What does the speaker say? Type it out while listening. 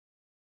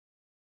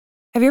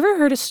Have you ever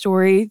heard a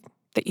story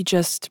that you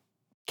just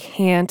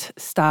can't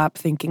stop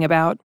thinking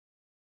about?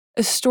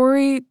 A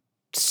story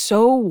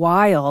so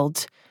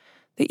wild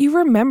that you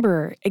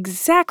remember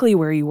exactly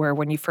where you were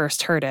when you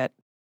first heard it.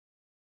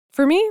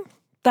 For me,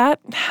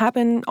 that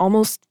happened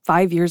almost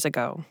 5 years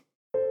ago.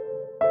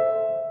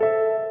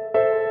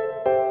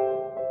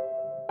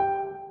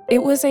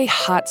 It was a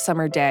hot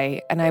summer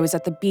day, and I was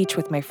at the beach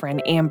with my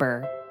friend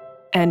Amber,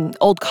 an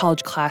old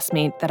college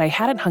classmate that I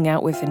hadn't hung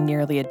out with in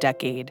nearly a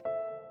decade.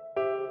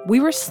 We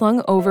were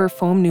slung over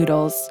foam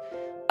noodles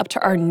up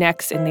to our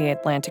necks in the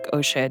Atlantic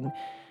Ocean,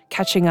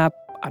 catching up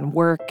on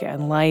work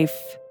and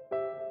life.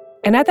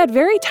 And at that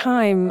very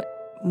time,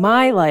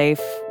 my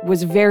life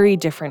was very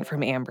different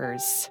from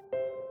Amber's.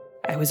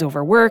 I was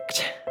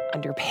overworked,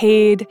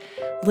 underpaid,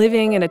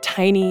 living in a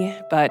tiny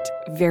but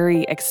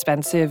very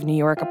expensive New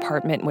York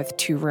apartment with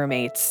 2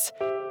 roommates.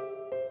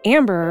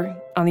 Amber,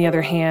 on the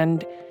other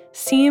hand,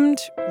 seemed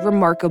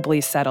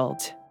remarkably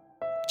settled.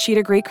 She had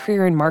a great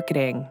career in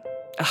marketing,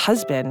 a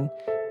husband,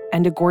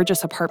 and a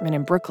gorgeous apartment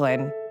in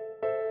Brooklyn.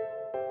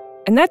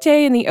 And that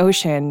day in the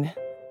ocean,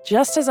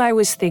 just as I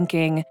was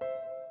thinking,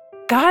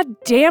 God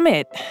damn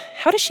it,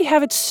 how does she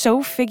have it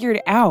so figured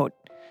out?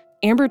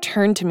 Amber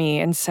turned to me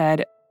and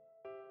said,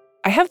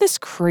 I have this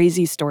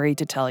crazy story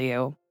to tell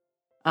you.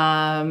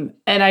 And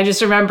I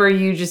just remember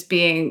you just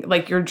being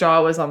like your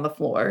jaw was on the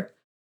floor.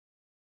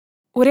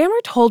 What Amber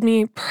told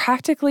me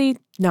practically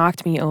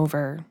knocked me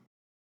over.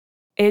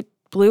 It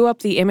blew up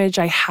the image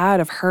I had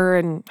of her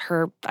and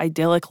her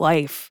idyllic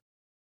life.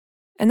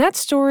 And that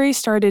story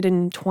started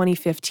in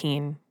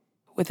 2015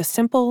 with a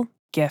simple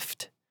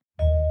gift.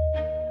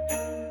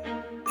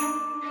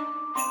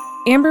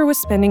 Amber was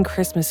spending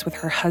Christmas with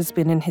her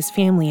husband and his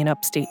family in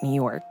upstate New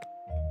York.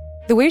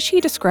 The way she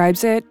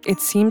describes it, it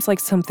seems like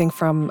something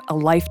from a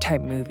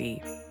Lifetime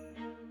movie.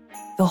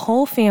 The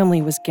whole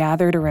family was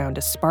gathered around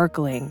a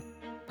sparkling,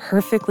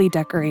 perfectly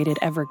decorated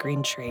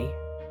evergreen tree.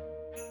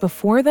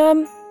 Before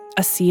them,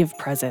 a sea of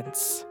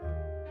presents.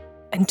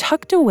 And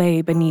tucked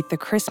away beneath the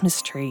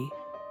Christmas tree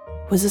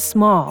was a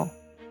small,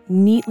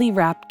 neatly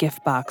wrapped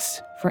gift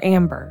box for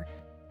Amber.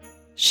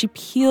 She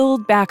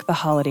peeled back the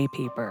holiday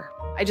paper.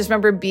 I just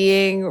remember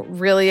being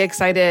really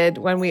excited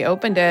when we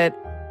opened it.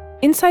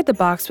 Inside the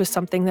box was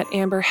something that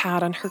Amber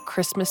had on her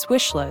Christmas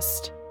wish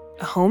list,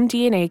 a home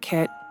DNA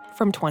kit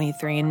from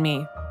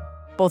 23andMe.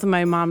 Both of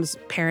my mom's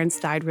parents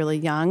died really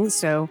young,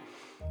 so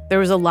there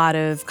was a lot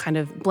of kind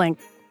of blank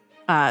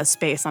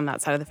space on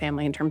that side of the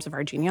family in terms of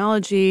our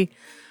genealogy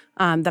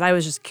that I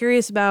was just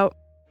curious about.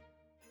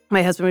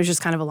 My husband was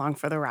just kind of along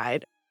for the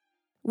ride.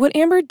 What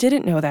Amber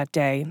didn't know that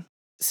day,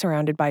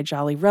 surrounded by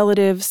jolly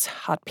relatives,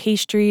 hot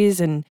pastries,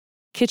 and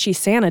kitschy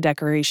Santa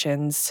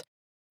decorations,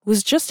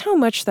 was just how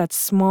much that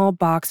small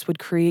box would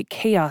create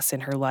chaos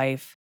in her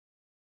life.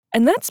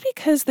 And that's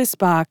because this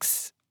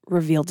box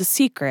revealed a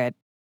secret.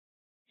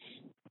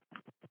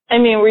 I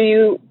mean, were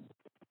you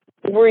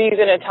going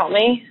to tell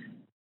me?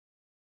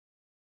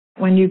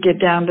 When you get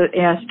down to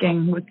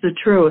asking what's the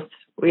truth,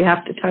 we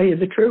have to tell you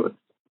the truth.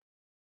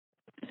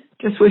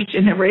 Just wish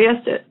you never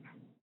asked it.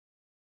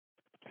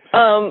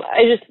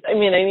 I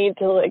need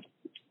to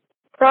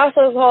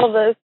process all of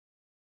this.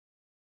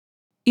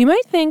 You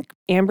might think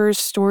Amber's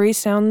story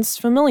sounds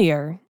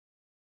familiar.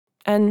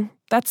 And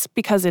that's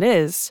because it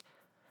is.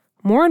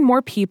 More and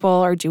more people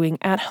are doing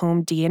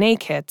at-home DNA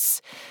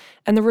kits,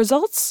 and the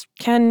results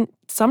can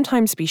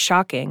sometimes be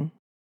shocking.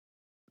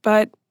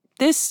 But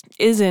this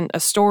isn't a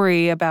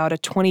story about a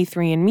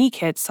 23andMe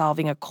kit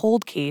solving a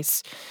cold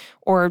case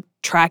or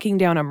tracking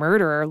down a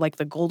murderer like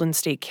the Golden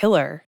State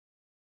Killer.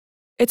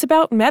 It's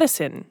about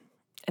medicine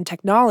and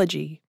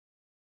technology,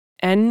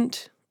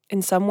 and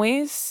in some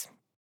ways,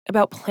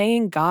 about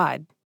playing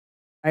God.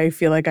 I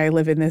feel like I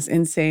live in this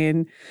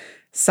insane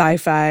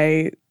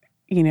sci-fi,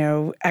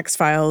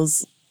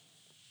 X-Files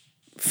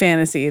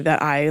fantasy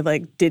that I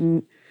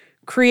didn't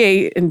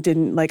create and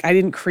I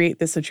didn't create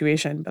this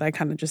situation, but I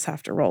kind of just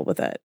have to roll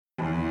with it.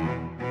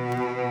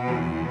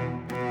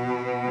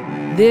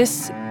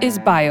 This is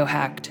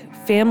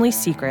BioHacked, Family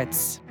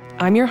Secrets.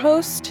 I'm your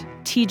host,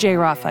 TJ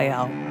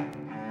Raphael.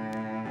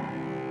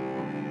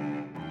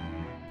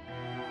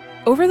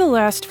 Over the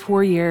last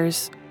 4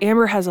 years,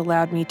 Amber has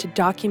allowed me to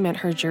document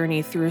her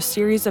journey through a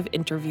series of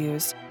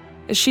interviews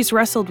as she's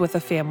wrestled with a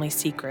family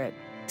secret.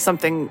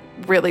 Something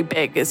really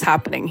big is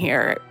happening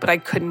here, but I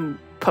couldn't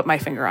put my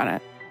finger on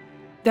it.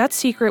 That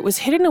secret was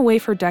hidden away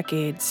for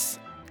decades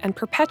and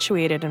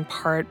perpetuated in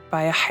part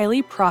by a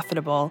highly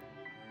profitable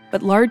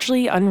but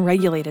largely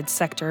unregulated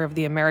sector of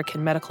the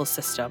American medical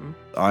system.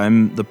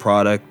 I'm the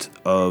product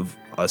of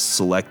a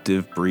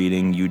selective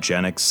breeding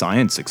eugenics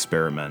science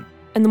experiment.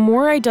 And the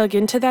more I dug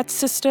into that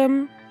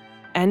system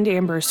and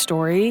Amber's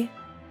story,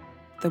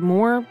 the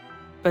more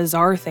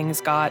bizarre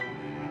things got.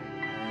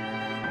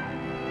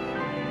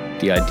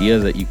 The idea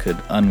that you could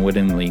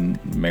unwittingly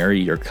marry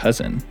your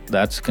cousin,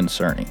 that's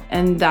concerning.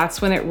 And that's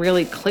when it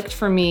really clicked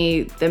for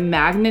me, the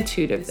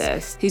magnitude of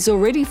this. He's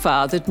already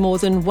fathered more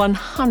than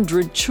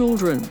 100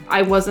 children.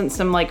 I wasn't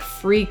some like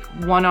freak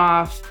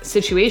one-off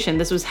situation.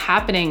 This was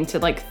happening to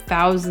like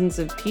thousands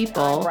of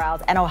people.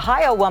 An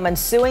Ohio woman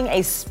suing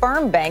a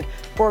sperm bank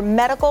for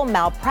medical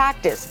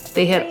malpractice.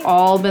 They had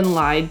all been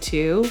lied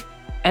to,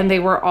 and they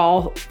were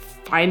all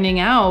finding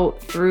out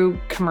through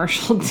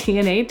commercial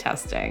DNA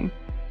testing.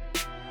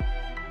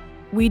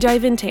 We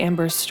dive into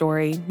Amber's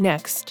story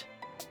next.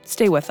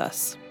 Stay with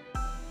us.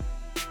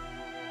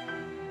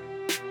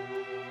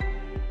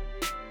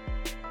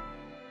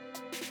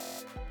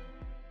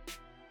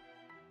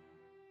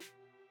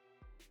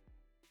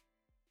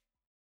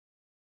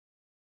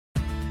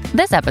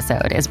 This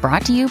episode is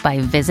brought to you by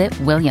Visit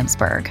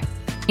Williamsburg.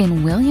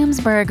 In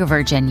Williamsburg,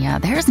 Virginia,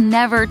 there's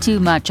never too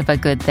much of a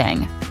good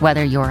thing.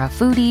 Whether you're a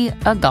foodie,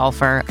 a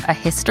golfer, a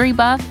history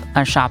buff, a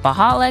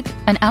shopaholic,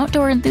 an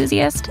outdoor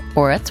enthusiast,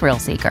 or a thrill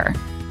seeker,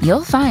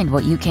 you'll find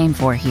what you came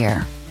for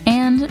here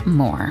and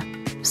more.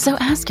 So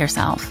ask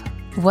yourself,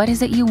 what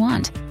is it you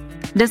want?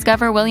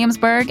 Discover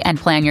Williamsburg and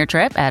plan your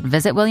trip at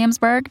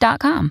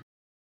visitwilliamsburg.com.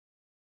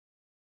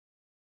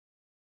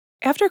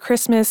 After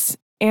Christmas,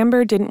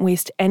 Amber didn't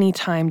waste any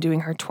time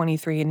doing her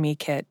 23andMe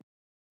kit.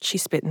 She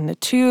spit in the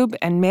tube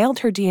and mailed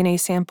her DNA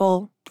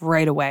sample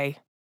right away.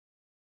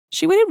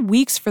 She waited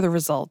weeks for the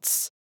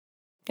results.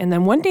 And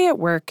then one day at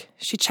work,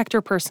 she checked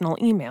her personal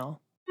email.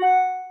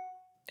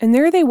 And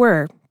there they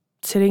were,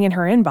 sitting in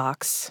her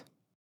inbox.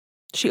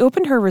 She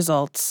opened her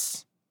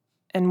results,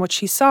 and what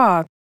she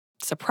saw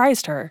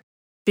surprised her.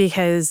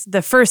 Because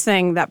the first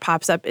thing that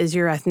pops up is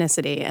your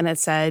ethnicity, and it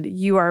said,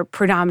 you are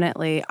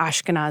predominantly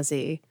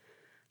Ashkenazi.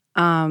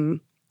 No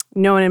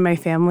one in my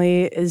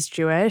family is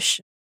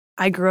Jewish.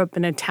 I grew up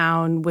in a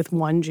town with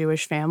one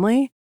Jewish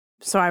family,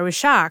 so I was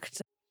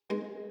shocked.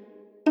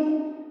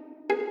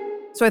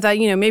 So I thought,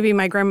 maybe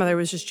my grandmother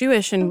was just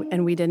Jewish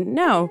and we didn't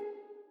know.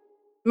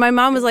 My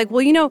mom was like,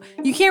 well, you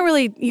can't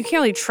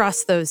really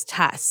trust those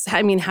tests.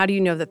 I mean, how do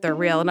you know that they're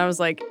real? And I was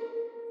like,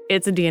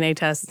 it's a DNA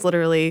test. It's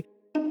literally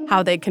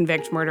how they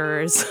convict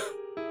murderers.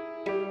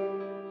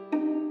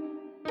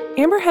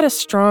 Amber had a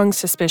strong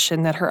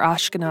suspicion that her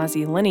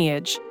Ashkenazi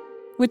lineage,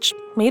 which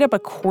made up a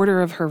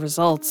quarter of her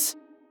results,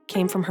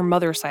 came from her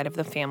mother's side of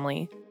the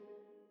family.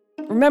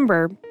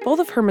 Remember, both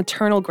of her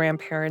maternal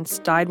grandparents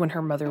died when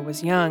her mother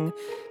was young,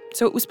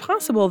 so it was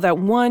possible that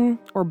one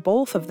or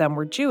both of them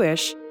were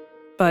Jewish,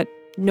 but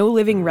no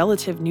living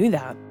relative knew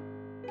that.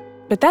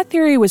 But that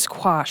theory was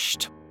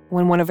quashed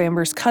when one of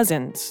Amber's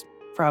cousins,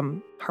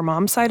 from her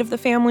mom's side of the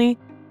family,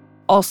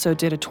 also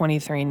did a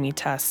 23andMe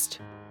test.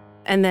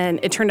 And then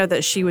it turned out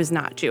that she was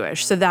not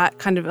Jewish, so that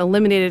kind of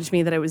eliminated to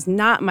me that it was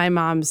not my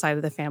mom's side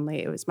of the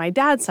family, it was my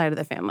dad's side of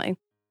the family.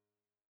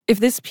 If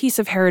this piece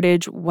of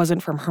heritage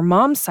wasn't from her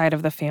mom's side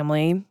of the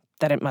family,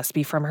 then it must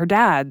be from her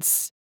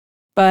dad's.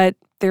 But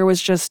there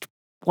was just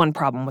one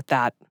problem with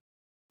that.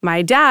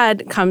 My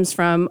dad comes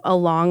from a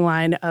long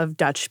line of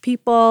Dutch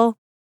people.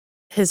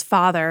 His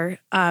father,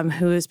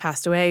 who has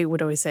passed away,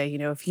 would always say,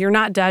 if you're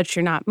not Dutch,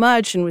 you're not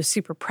much, and was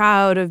super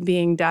proud of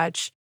being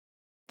Dutch.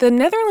 The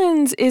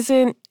Netherlands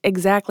isn't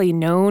exactly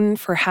known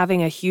for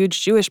having a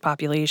huge Jewish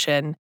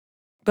population,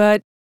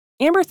 but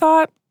Amber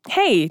thought,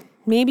 hey,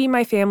 maybe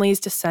my family's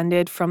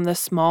descended from the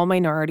small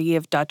minority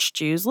of Dutch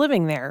Jews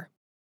living there.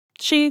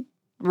 She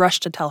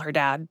rushed to tell her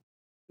dad.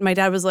 My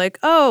dad was like,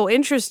 oh,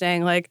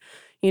 interesting.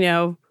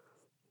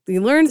 You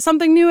learn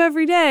something new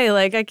every day.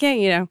 I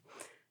can't,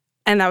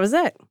 And that was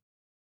it.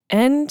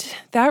 And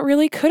that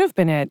really could have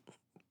been it.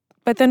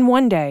 But then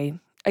one day,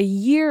 a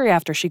year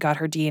after she got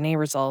her DNA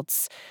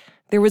results,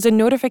 there was a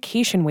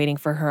notification waiting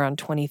for her on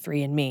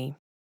 23andMe.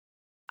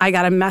 I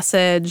got a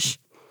message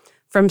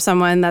from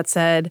someone that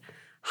said,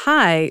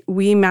 hi,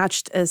 we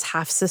matched as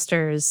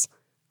half-sisters.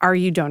 Are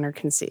you donor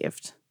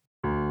conceived?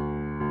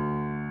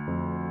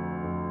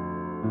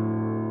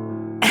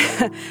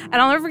 And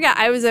I'll never forget,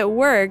 I was at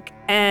work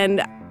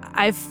and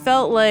I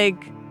felt like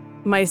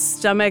my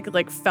stomach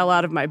fell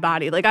out of my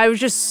body. I was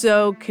just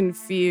so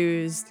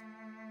confused.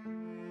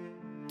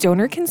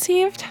 Donor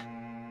conceived?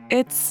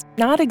 It's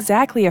not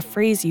exactly a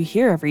phrase you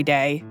hear every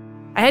day.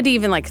 I had to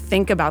even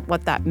think about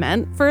what that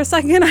meant for a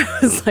second. I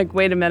was like,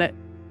 wait a minute.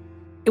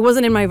 It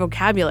wasn't in my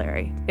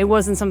vocabulary. It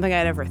wasn't something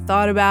I'd ever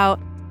thought about.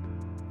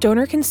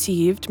 Donor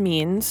conceived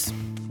means,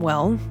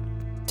 well,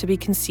 to be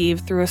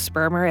conceived through a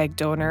sperm or egg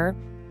donor,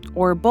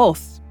 or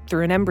both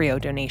through an embryo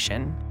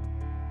donation.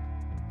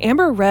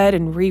 Amber read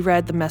and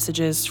reread the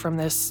messages from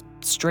this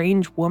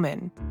strange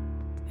woman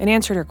and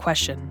answered her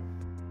question.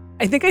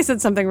 I think I said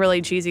something really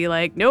cheesy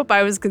nope,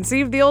 I was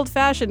conceived the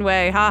old-fashioned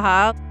way,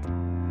 haha.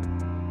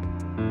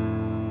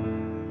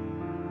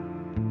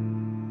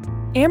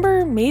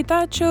 Amber made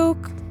that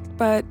joke,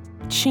 but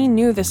she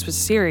knew this was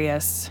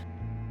serious.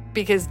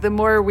 Because the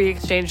more we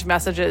exchanged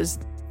messages,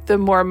 the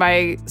more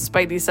my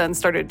spidey sense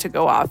started to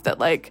go off that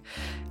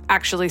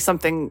actually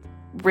something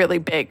really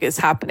big is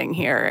happening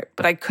here,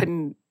 but I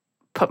couldn't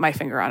put my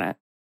finger on it.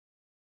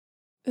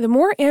 The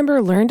more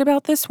Amber learned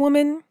about this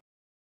woman,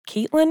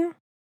 Caitlin,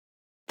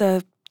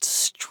 the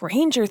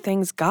stranger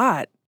things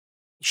got.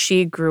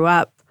 She grew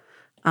up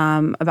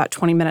about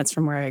 20 minutes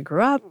from where I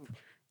grew up.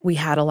 We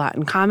had a lot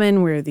in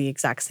common. We were the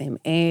exact same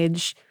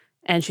age.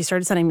 And she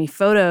started sending me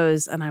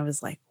photos, and I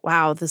was like,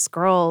 wow, this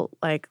girl,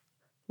 like,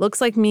 looks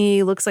like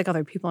me, looks like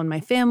other people in my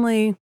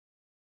family.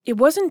 It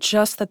wasn't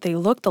just that they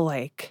looked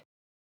alike.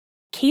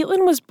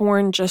 Caitlin was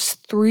born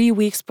just 3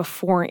 weeks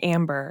before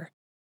Amber,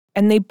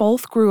 and they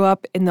both grew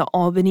up in the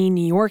Albany,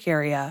 New York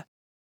area,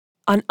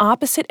 on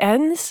opposite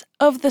ends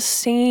of the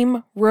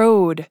same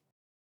road.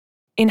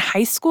 In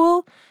high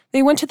school,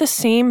 they went to the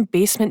same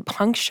basement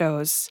punk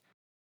shows.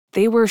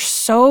 They were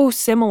so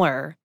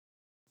similar.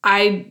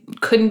 I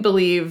couldn't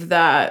believe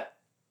that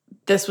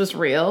this was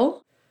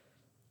real.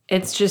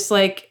 It's just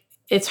like,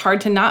 it's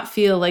hard to not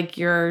feel like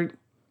you're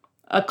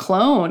a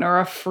clone or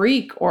a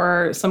freak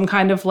or some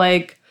kind of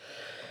like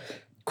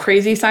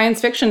crazy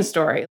science fiction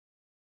story.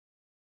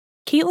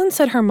 Caitlin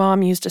said her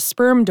mom used a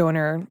sperm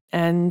donor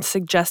and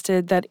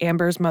suggested that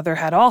Amber's mother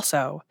had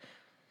also.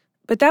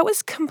 But that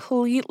was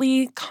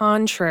completely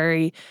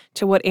contrary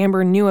to what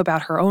Amber knew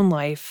about her own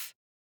life.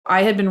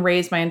 I had been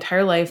raised my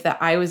entire life that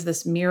I was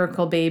this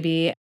miracle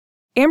baby.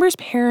 Amber's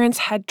parents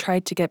had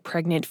tried to get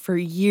pregnant for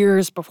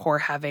years before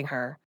having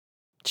her.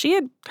 She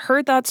had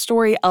heard that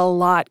story a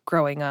lot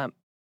growing up.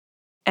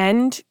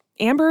 And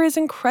Amber is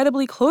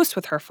incredibly close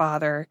with her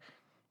father.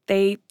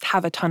 They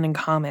have a ton in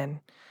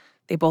common.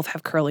 They both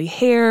have curly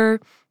hair,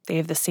 they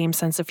have the same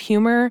sense of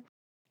humor,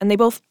 and they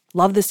both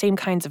love the same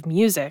kinds of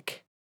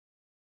music.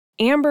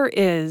 Amber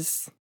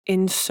is,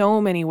 in so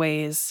many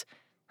ways,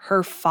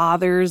 her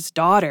father's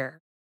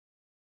daughter.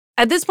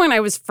 At this point, I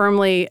was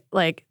firmly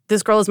like,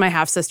 this girl is my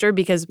half-sister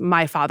because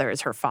my father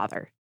is her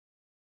father.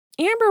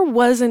 Amber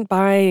wasn't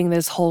buying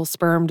this whole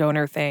sperm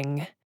donor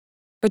thing,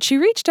 but she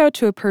reached out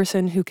to a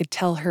person who could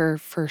tell her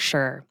for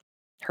sure,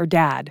 her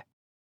dad.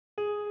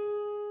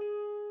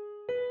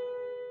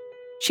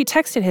 She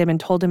texted him and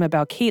told him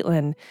about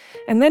Caitlin,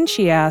 and then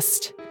she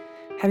asked,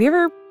 "Have you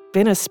ever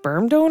been a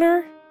sperm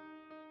donor?"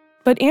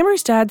 But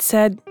Amber's dad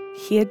said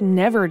he had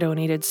never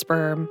donated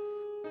sperm,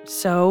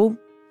 so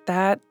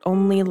that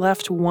only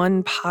left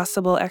one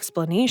possible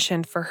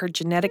explanation for her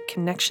genetic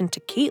connection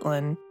to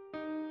Caitlin.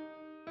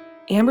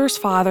 Amber's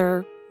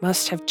father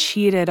must have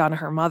cheated on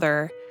her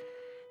mother,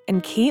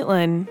 and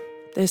Caitlin,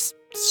 this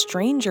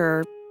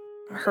stranger,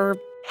 her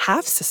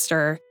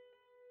half-sister,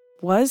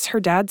 was her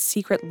dad's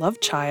secret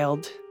love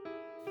child.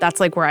 That's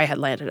like where I had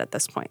landed at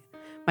this point.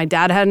 My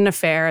dad had an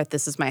affair.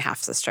 This is my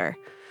half-sister.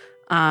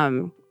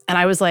 And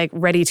I was like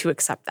ready to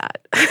accept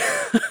that.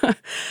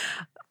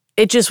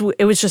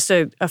 It was just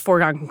a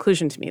foregone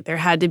conclusion to me. There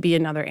had to be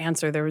another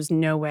answer. There was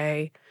no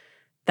way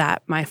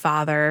that my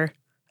father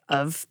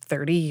of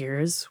 30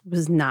 years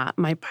was not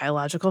my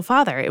biological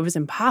father. It was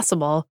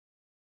impossible.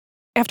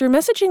 After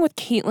messaging with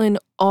Caitlin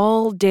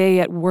all day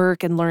at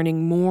work and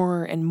learning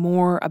more and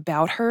more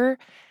about her,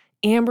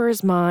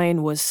 Amber's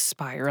mind was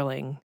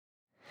spiraling.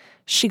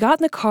 She got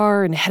in the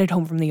car and headed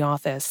home from the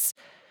office.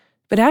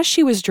 But as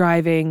she was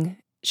driving,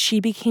 she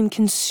became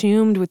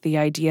consumed with the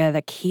idea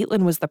that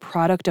Caitlin was the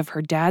product of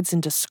her dad's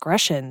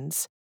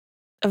indiscretions,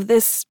 of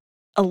this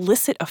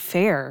illicit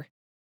affair.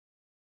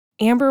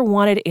 Amber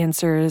wanted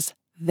answers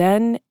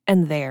then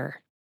and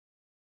there.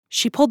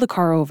 She pulled the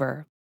car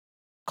over,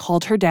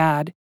 called her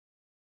dad,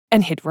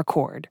 and hit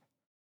record.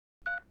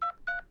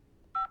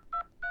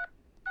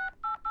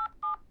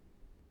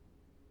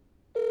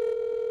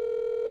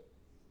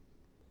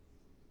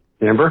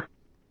 Amber?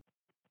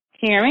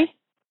 Can you hear me?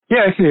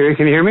 Yeah, I can hear you.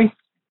 Can you hear me?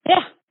 Yeah.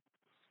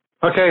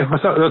 Okay,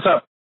 what's up? What's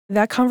up?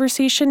 That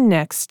conversation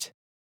next,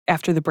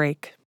 after the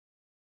break.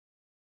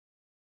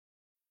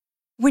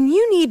 When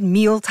you need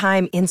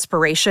mealtime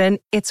inspiration,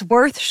 it's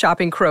worth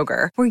shopping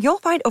Kroger, where you'll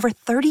find over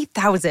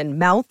 30,000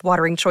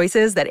 mouth-watering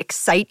choices that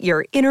excite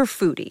your inner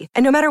foodie.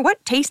 And no matter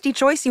what tasty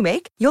choice you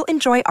make, you'll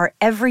enjoy our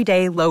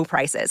everyday low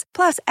prices,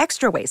 plus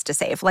extra ways to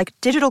save, like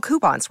digital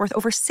coupons worth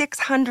over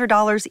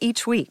 $600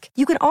 each week.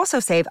 You can also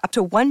save up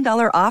to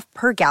 $1 off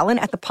per gallon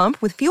at the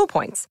pump with fuel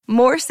points.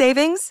 More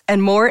savings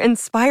and more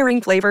inspiring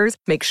flavors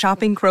make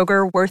shopping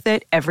Kroger worth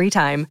it every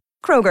time.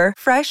 Kroger,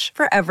 fresh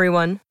for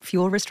everyone.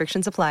 Fuel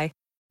restrictions apply.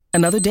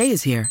 Another day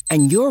is here,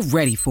 and you're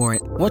ready for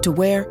it. What to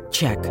wear?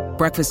 Check.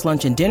 Breakfast,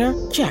 lunch, and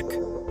dinner? Check.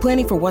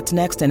 Planning for what's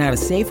next and how to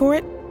save for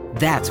it?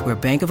 That's where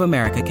Bank of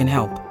America can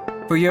help.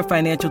 For your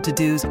financial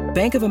to-dos,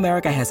 Bank of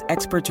America has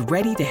experts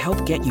ready to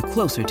help get you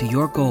closer to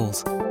your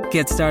goals.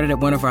 Get started at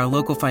one of our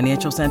local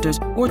financial centers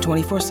or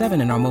 24/7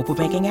 in our mobile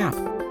banking app.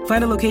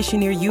 Find a location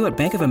near you at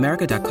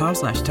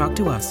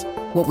bankofamerica.com/talktous.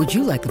 What would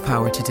you like the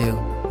power to do?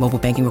 Mobile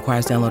banking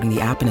requires downloading the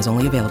app and is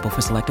only available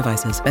for select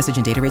devices. Message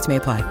and data rates may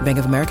apply. Bank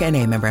of America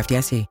NA, member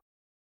FDIC.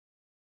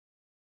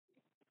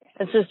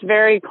 It's just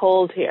very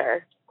cold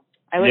here.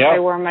 I wish I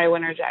wore my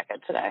winter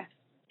jacket today.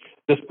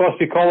 It's supposed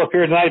to be cold up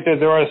here tonight.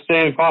 There are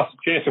saying possible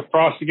chance of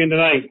frost again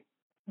tonight.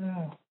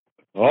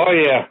 Oh,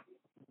 yeah.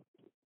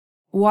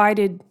 Why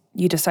did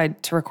you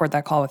decide to record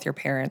that call with your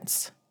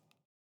parents?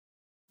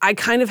 I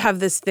kind of have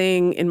this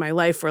thing in my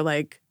life where,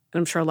 like, and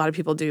I'm sure a lot of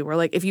people do, where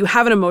like if you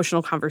have an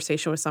emotional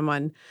conversation with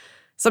someone,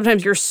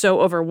 sometimes you're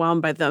so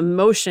overwhelmed by the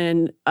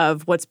emotion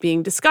of what's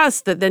being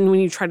discussed that then when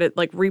you try to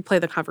like replay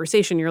the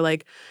conversation, you're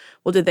like,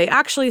 well, did they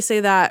actually say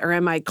that? Or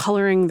am I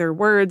coloring their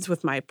words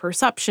with my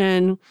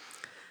perception?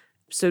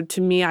 So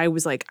to me, I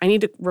was like, I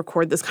need to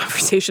record this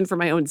conversation for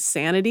my own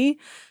sanity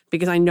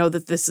because I know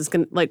that this is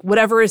going to, like,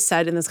 whatever is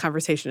said in this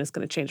conversation is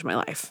going to change my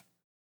life.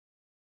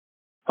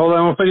 Hold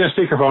on, we'll put you on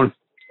speakerphone.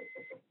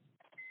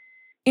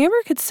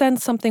 Amber could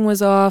sense something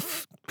was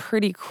off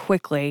pretty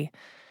quickly.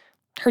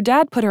 Her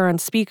dad put her on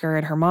speaker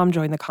and her mom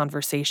joined the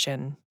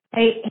conversation.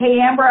 Hey,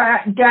 Amber,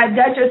 Dad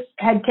just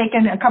had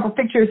taken a couple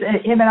pictures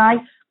of him and I,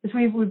 because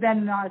we've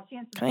been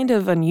seeing some... Kind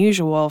of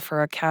unusual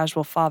for a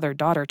casual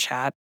father-daughter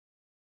chat.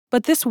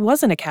 But this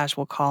wasn't a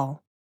casual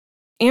call.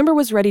 Amber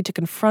was ready to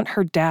confront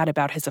her dad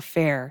about his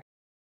affair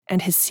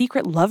and his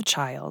secret love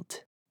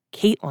child,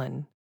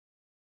 Caitlin.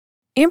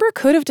 Amber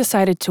could have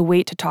decided to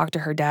wait to talk to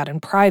her dad in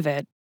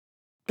private,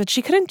 but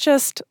she couldn't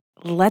just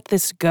let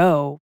this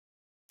go,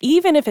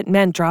 even if it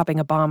meant dropping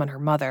a bomb on her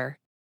mother.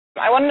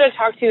 I wanted to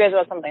talk to you guys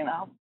about something,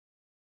 though.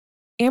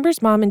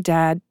 Amber's mom and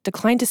dad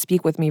declined to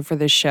speak with me for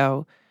this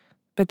show,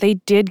 but they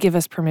did give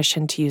us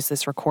permission to use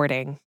this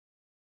recording.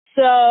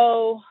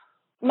 So,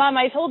 Mom,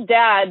 I told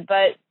Dad,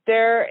 but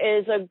there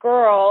is a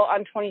girl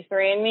on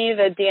 23andMe,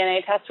 the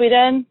DNA test we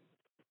did.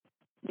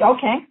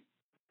 Okay.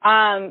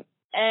 And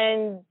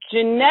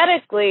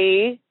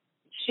genetically,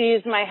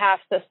 she's my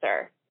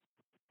half-sister.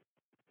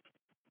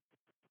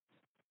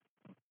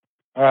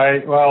 All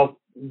right, well,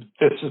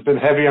 this has been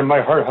heavy on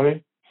my heart,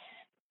 honey.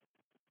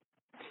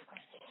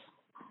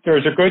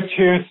 There's a good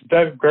chance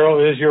that girl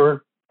is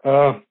your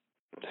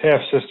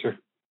half-sister.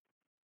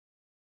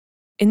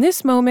 In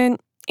this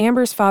moment,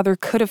 Amber's father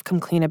could have come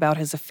clean about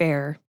his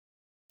affair,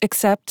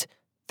 except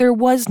there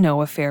was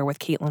no affair with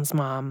Caitlin's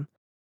mom.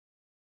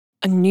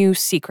 A new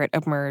secret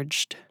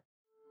emerged.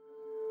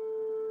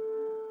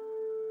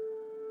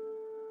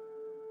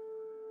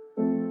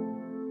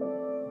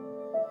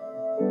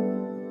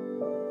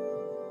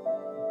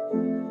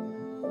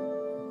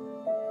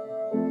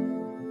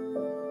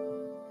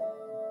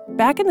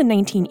 Back in the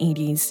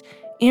 1980s,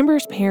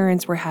 Amber's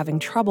parents were having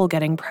trouble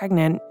getting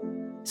pregnant,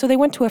 so they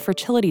went to a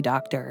fertility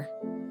doctor.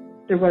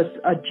 There was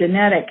a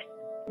genetic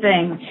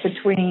thing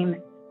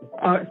between,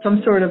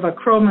 some sort of a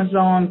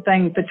chromosome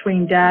thing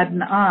between Dad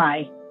and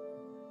I.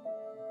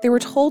 They were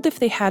told if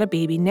they had a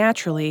baby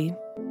naturally,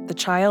 the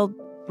child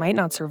might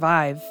not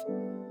survive.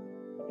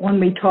 When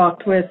we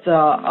talked with,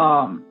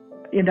 a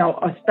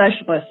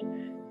specialist,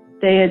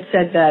 they had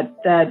said that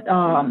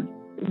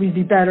we'd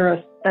be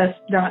better best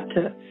not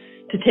to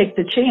take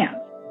the chance.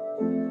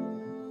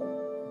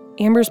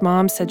 Amber's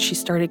mom said she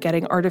started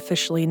getting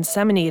artificially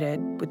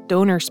inseminated with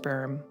donor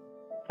sperm.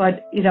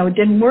 But, it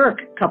didn't work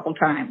a couple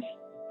times.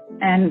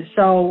 And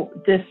so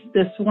this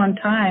one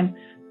time,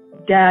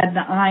 Dad and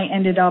I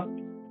ended up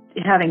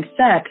having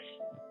sex.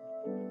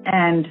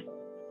 And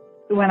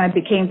when I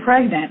became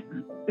pregnant,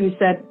 we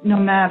said, no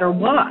matter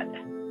what.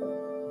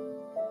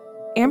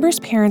 Amber's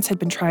parents had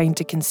been trying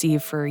to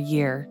conceive for a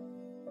year.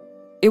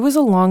 It was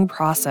a long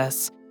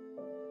process.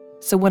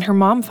 So when her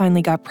mom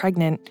finally got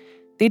pregnant,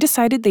 they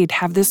decided they'd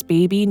have this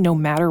baby no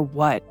matter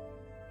what.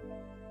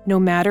 No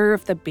matter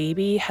if the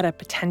baby had a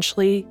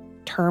potentially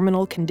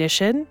terminal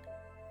condition,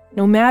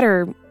 no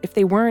matter if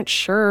they weren't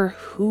sure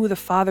who the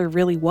father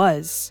really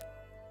was.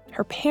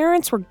 Her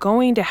parents were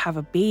going to have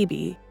a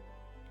baby,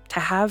 to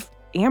have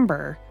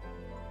Amber,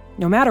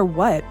 no matter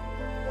what.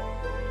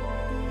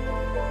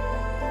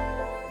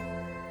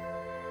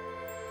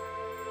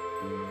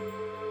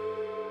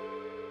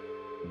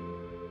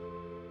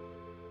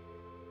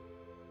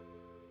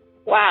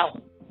 Wow.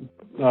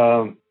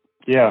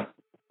 Yeah.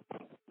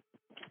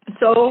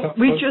 So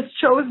we just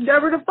chose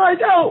never to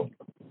find out.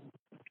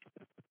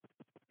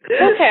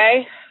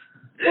 Okay.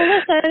 Well,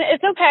 listen,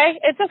 it's okay.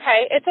 It's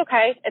okay. It's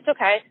okay. It's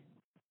okay.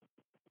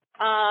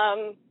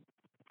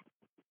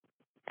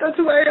 That's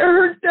why I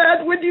heard,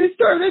 Dad, when you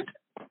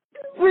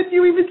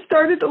even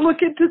started to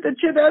look into the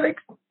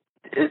genetics,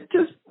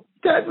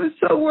 Dad was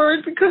so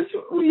worried because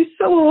we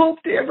so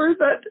hoped, Amber,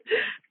 that...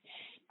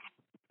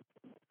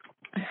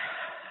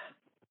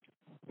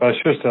 It's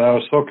just that I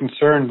was so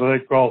concerned,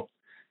 like, well,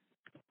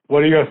 what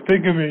are you going to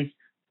think of me?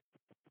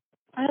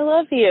 I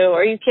love you.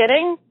 Are you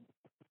kidding?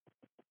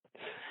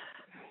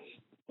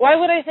 Why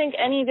would I think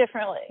any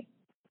differently?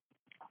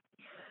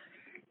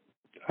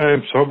 I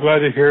am so glad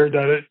to hear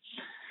that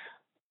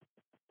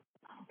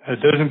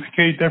it doesn't make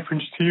any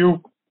difference to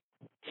you.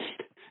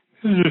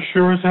 It just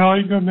sure as hell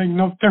ain't going to make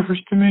no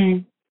difference to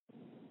me.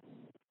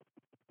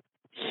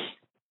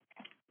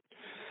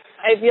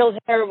 I feel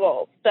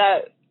terrible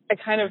that I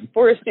kind of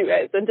forced you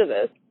guys into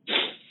this.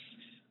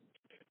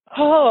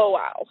 Oh,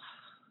 wow.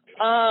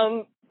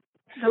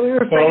 So we were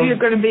afraid you were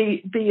going to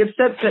be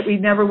upset that we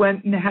never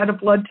went and had a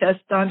blood test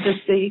done to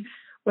see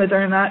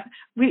whether or not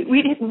we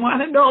didn't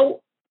want to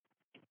know.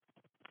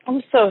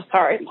 I'm so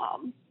sorry,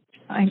 Mom.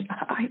 I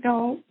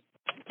know.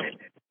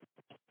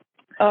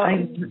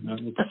 Don't.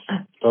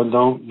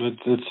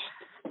 It's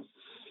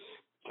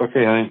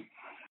okay, honey.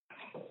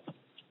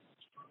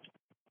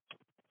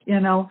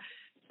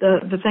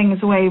 the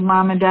things the way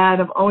mom and dad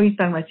have always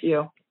been with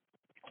you.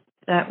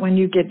 That when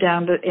you get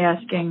down to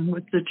asking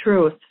what's the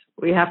truth,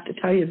 we have to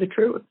tell you the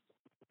truth.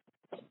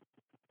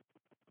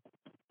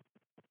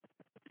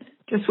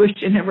 Just wish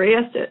you never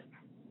asked it.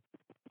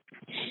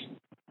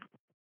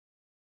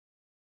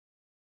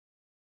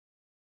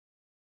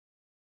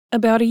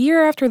 About a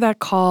year after that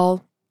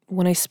call,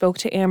 when I spoke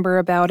to Amber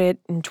about it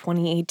in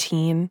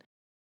 2018,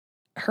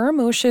 her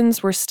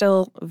emotions were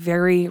still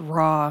very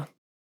raw.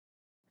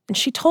 And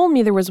she told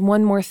me there was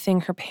one more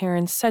thing her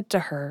parents said to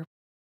her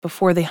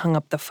before they hung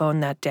up the phone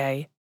that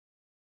day.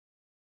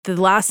 The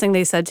last thing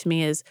they said to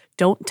me is,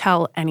 don't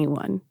tell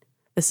anyone.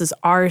 This is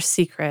our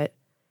secret.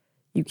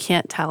 You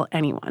can't tell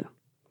anyone.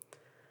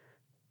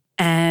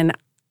 And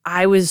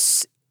I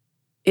was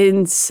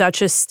in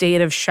such a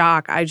state of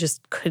shock, I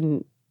just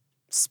couldn't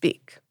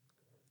speak.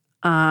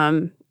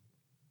 This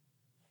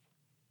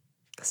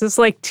is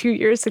like 2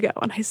 years ago,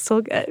 and I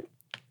still get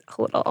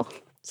a little,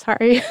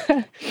 sorry.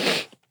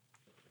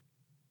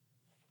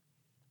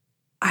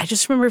 I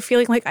just remember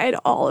feeling like I had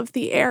all of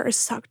the air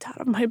sucked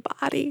out of my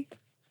body.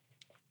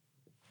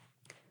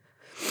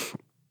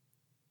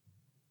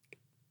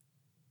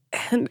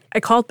 And I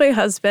called my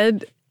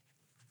husband,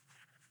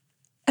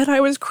 and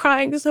I was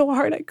crying so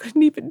hard I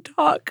couldn't even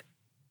talk.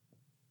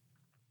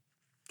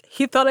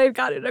 He thought I had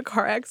gotten in a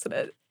car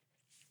accident.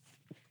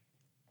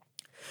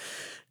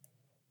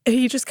 And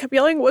he just kept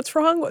yelling, "What's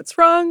wrong? What's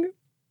wrong?"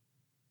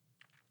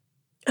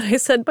 And I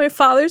said, "My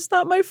father's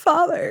not my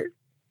father."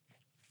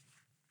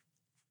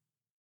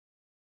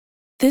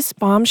 This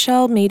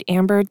bombshell made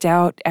Amber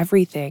doubt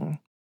everything.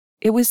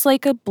 It was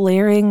like a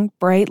blaring,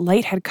 bright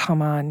light had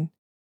come on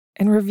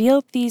and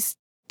revealed these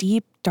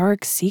deep,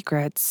 dark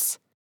secrets.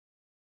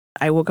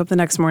 I woke up the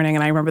next morning,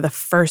 and I remember the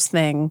first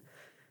thing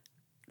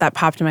that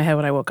popped in my head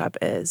when I woke up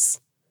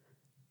is,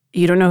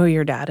 you don't know who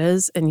your dad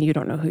is, and you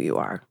don't know who you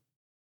are.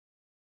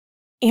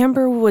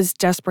 Amber was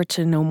desperate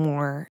to know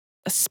more,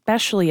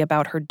 especially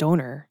about her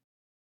donor.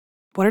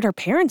 What did her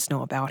parents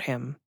know about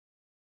him?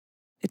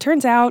 It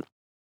turns out,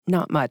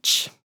 not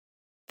much.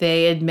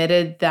 They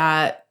admitted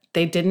that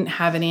they didn't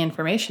have any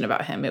information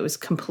about him. It was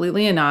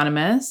completely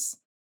anonymous.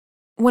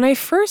 When I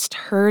first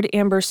heard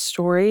Amber's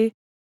story,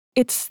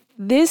 it's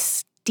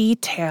this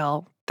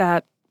detail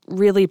that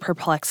really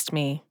perplexed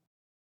me.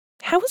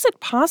 How was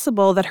it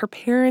possible that her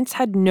parents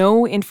had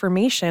no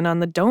information on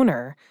the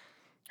donor?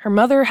 Her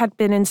mother had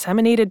been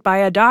inseminated by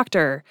a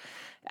doctor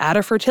at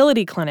a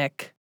fertility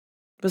clinic.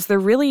 Was there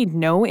really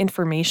no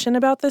information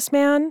about this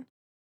man?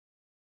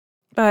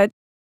 But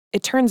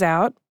it turns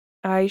out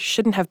I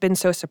shouldn't have been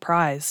so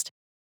surprised.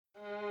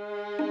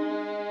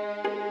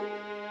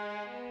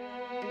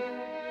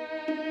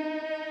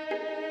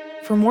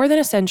 For more than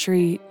a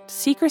century,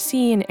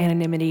 secrecy and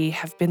anonymity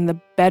have been the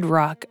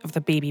bedrock of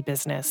the baby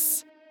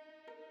business.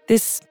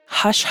 This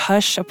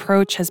hush-hush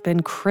approach has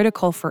been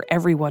critical for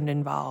everyone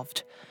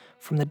involved,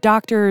 from the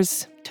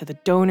doctors to the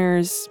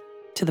donors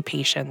to the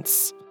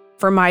patients.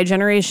 For my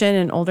generation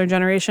and older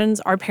generations,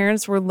 our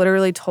parents were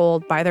literally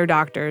told by their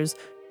doctors,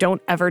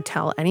 don't ever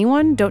tell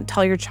anyone, don't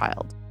tell your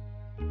child.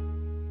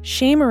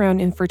 Shame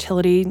around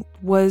infertility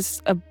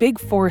was a big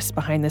force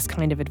behind this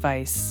kind of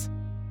advice.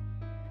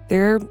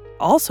 There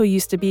also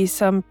used to be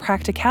some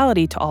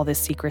practicality to all this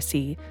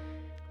secrecy.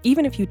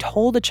 Even if you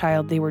told a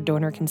child they were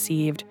donor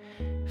conceived,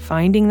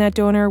 finding that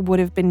donor would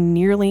have been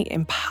nearly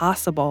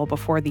impossible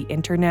before the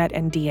internet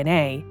and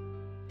DNA.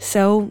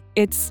 So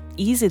it's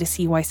easy to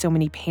see why so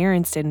many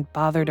parents didn't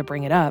bother to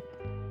bring it up.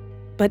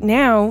 But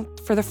now,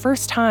 for the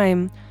first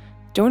time,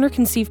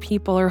 donor-conceived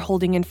people are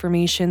holding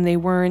information they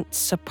weren't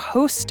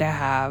supposed to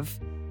have.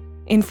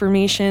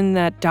 Information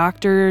that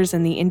doctors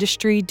and the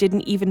industry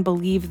didn't even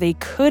believe they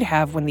could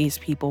have when these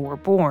people were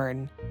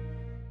born.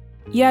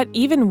 Yet,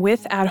 even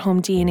with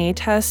at-home DNA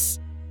tests,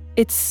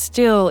 it's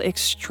still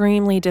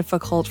extremely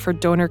difficult for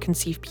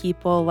donor-conceived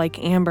people like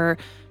Amber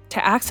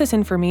to access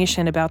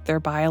information about their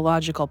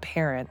biological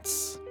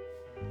parents.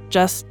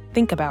 Just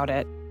think about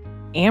it.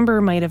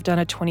 Amber might have done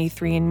a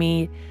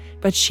 23andMe,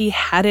 but she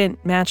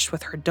hadn't matched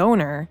with her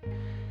donor.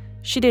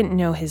 She didn't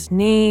know his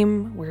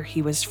name, where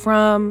he was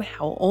from,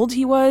 how old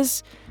he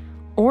was,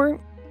 or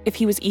if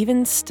he was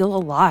even still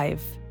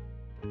alive.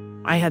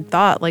 I had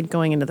thought,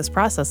 going into this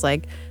process,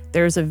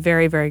 there's a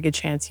very, very good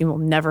chance you will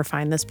never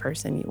find this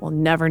person. You will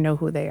never know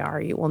who they are.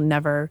 You will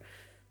never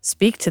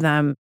speak to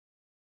them.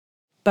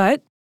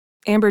 But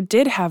Amber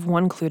did have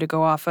one clue to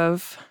go off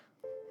of.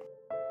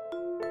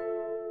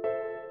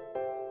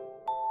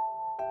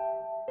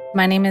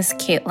 My name is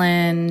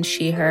Caitlin,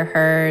 she, her,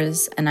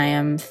 hers, and I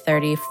am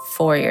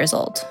 34 years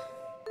old.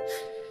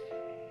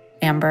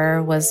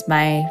 Amber was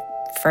my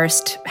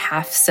first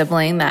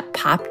half-sibling that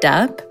popped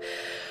up.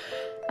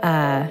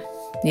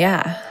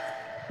 Yeah.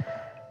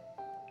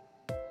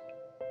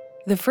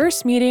 The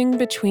first meeting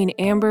between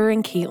Amber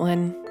and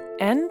Caitlin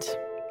and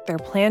their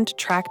plan to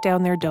track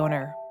down their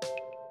donor.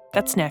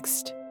 That's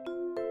next.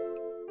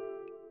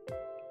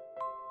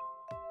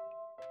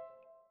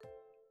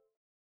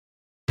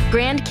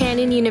 Grand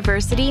Canyon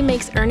University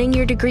makes earning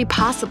your degree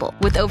possible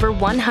with over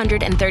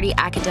 130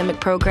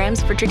 academic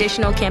programs for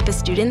traditional campus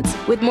students,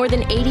 with more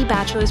than 80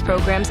 bachelor's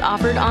programs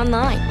offered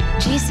online.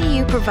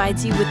 GCU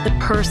provides you with the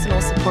personal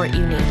support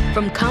you need,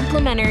 from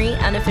complimentary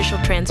unofficial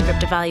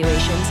transcript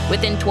evaluations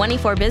within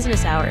 24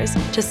 business hours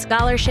to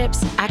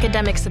scholarships,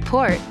 academic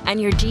support, and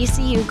your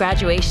GCU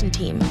graduation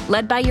team,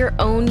 led by your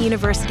own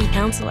university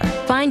counselor.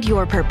 Find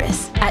your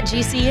purpose at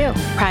GCU.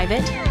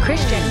 Private,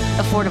 Christian,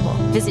 affordable.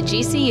 Visit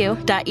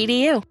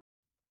gcu.edu.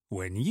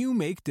 When you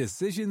make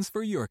decisions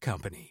for your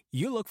company,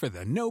 you look for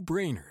the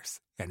no-brainers.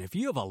 And if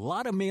you have a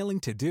lot of mailing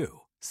to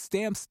do,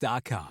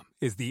 Stamps.com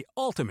is the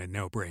ultimate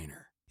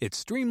no-brainer. It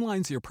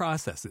streamlines your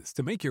processes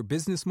to make your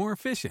business more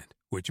efficient,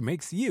 which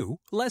makes you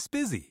less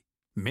busy.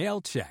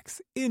 Mail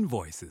checks,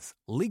 invoices,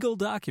 legal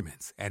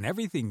documents, and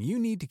everything you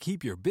need to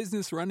keep your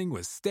business running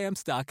with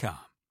Stamps.com.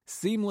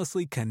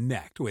 Seamlessly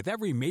connect with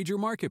every major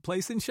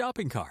marketplace and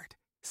shopping cart.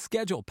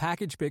 Schedule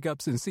package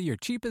pickups and see your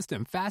cheapest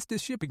and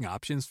fastest shipping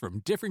options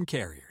from different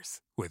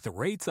carriers, with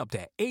rates up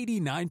to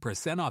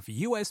 89% off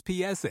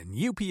USPS and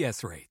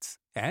UPS rates.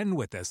 And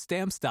with the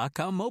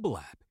Stamps.com mobile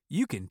app,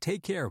 you can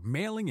take care of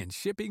mailing and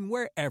shipping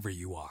wherever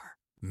you are.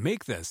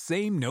 Make the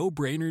same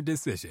no-brainer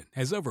decision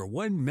as over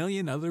 1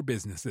 million other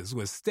businesses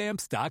with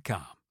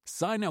Stamps.com.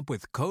 Sign up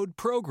with code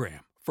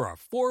PROGRAM for a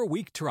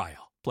 4-week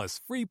trial,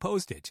 plus free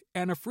postage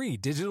and a free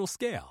digital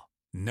scale.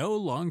 No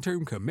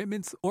long-term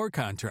commitments or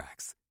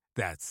contracts.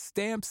 That's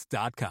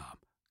Stamps.com.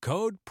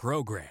 Code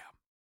PROGRAM.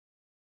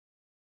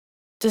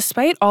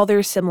 Despite all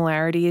their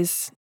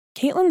similarities,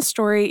 Caitlin's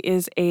story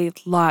is a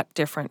lot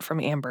different from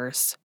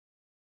Amber's.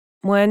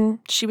 When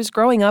she was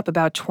growing up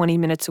about 20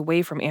 minutes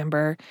away from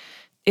Amber,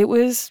 it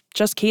was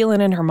just Caitlin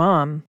and her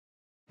mom.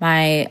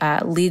 My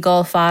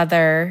legal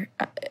father,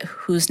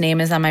 whose name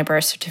is on my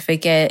birth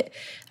certificate,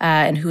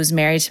 and who was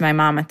married to my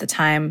mom at the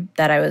time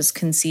that I was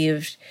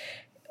conceived,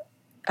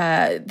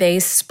 they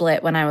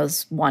split when I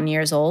was 1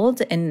 year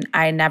old, and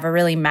I never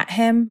really met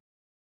him.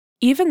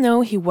 Even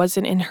though he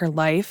wasn't in her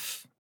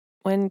life,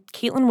 when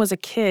Caitlin was a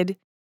kid,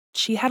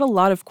 she had a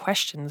lot of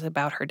questions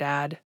about her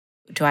dad.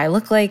 Do I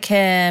look like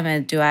him?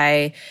 And do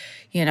I,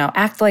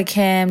 act like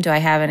him? Do I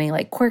have any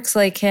quirks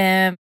like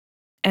him?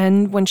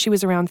 And when she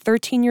was around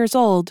 13 years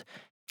old,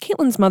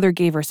 Caitlin's mother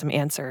gave her some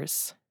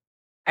answers.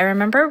 I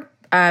remember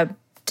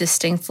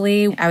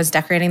distinctly, I was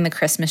decorating the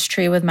Christmas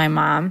tree with my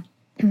mom,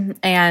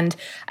 and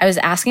I was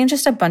asking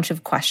just a bunch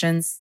of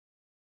questions.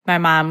 My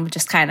mom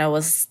just kind of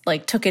was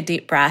took a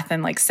deep breath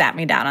and sat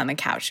me down on the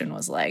couch and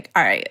was like,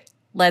 all right,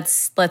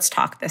 let's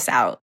talk this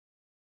out.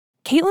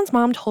 Caitlin's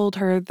mom told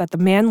her that the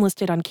man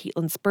listed on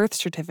Caitlin's birth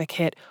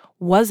certificate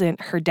wasn't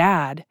her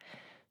dad.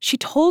 She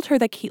told her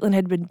that Caitlin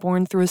had been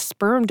born through a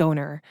sperm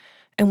donor,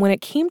 and when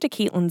it came to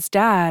Caitlin's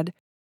dad,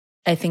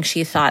 I think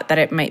she thought that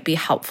it might be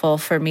helpful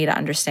for me to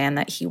understand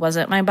that he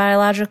wasn't my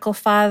biological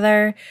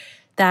father,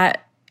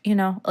 that,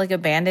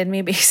 abandoned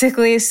me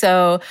basically.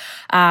 So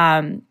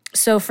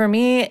for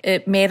me,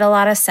 it made a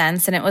lot of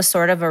sense, and it was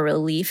sort of a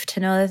relief to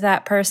know that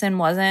that person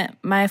wasn't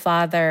my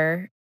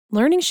father.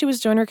 Learning she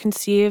was donor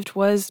conceived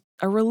was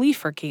a relief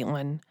for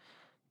Caitlin,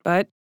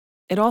 but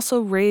it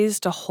also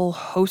raised a whole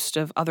host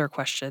of other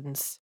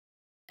questions.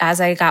 As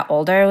I got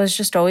older, I was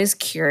just always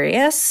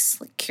curious.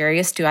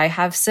 Curious, do I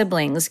have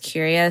siblings?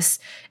 Curious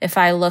if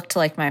I looked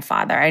like my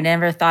father. I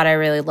never thought I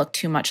really looked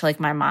too much like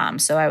my mom,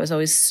 so I was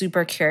always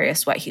super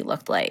curious what he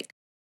looked like.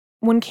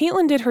 When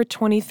Caitlin did her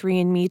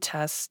 23andMe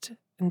test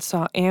and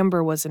saw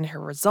Amber was in her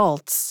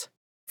results,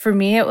 for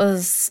me it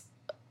was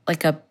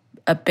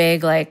a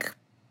big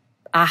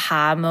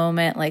aha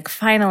moment,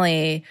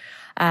 finally.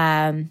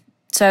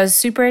 So I was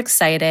super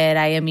excited.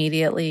 I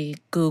immediately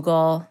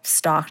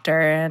stalked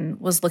her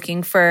and was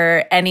looking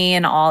for any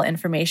and all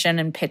information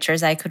and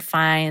pictures I could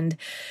find.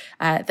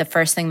 The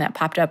first thing that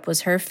popped up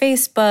was her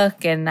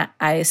Facebook, and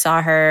I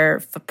saw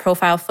her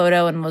profile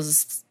photo and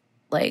was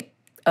like,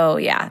 oh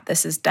yeah,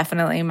 this is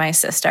definitely my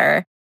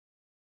sister.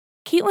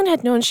 Caitlin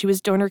had known she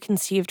was donor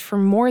conceived for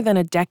more than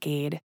a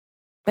decade.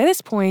 By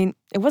this point,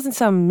 it wasn't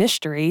some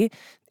mystery.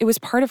 It was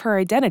part of her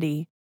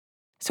identity.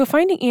 So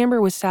finding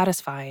Amber was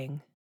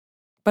satisfying.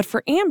 But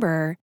for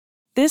Amber,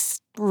 this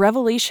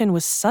revelation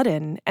was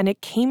sudden, and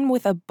it came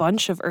with a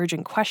bunch of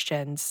urgent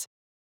questions.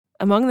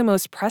 Among the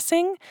most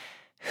pressing,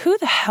 who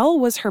the hell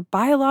was her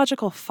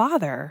biological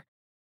father?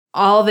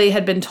 All they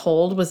had been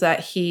told was that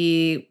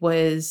he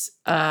was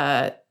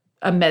a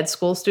med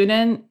school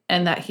student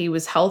and that he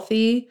was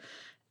healthy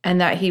and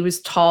that he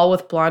was tall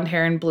with blonde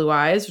hair and blue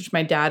eyes, which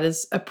my dad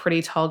is a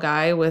pretty tall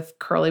guy with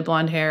curly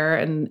blonde hair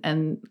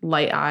and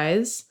light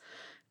eyes.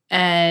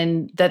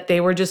 And that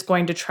they were just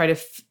going to try to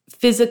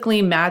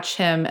physically match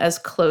him as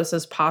close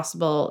as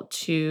possible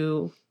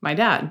to my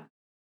dad.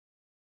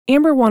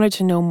 Amber wanted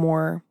to know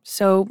more,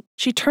 so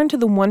she turned to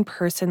the one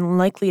person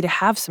likely to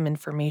have some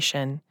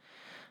information,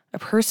 a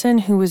person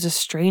who was a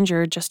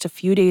stranger just a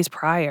few days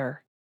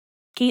prior,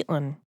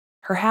 Caitlin,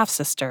 her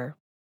half-sister.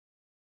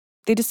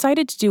 They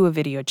decided to do a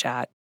video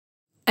chat.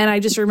 And I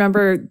just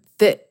remember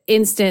the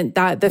instant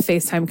that the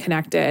FaceTime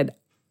connected,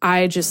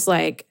 I just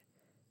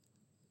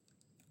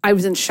I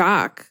was in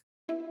shock.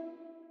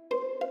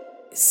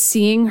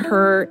 Seeing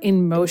her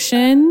in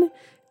motion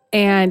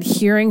and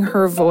hearing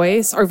her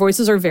voice, our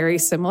voices are very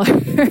similar.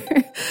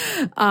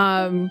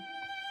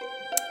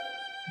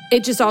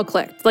 It just all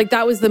clicked. Like,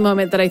 that was the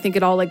moment that I think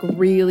it all like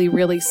really,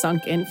 really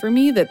sunk in for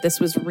me that this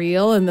was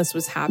real and this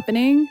was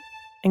happening.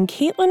 And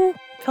Caitlin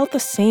felt the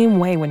same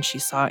way when she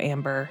saw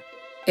Amber.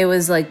 It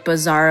was like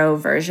bizarro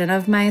version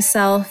of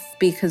myself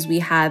because we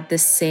had the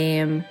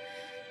same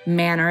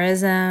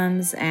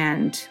mannerisms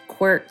and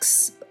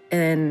quirks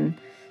and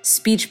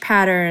speech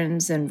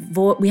patterns and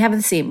we have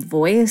the same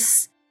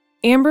voice.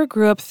 Amber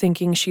grew up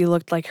thinking she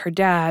looked like her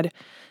dad,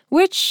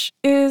 which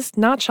is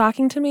not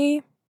shocking to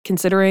me,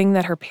 considering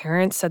that her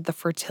parents said the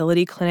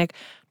fertility clinic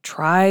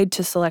tried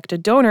to select a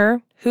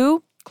donor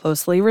who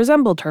closely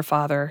resembled her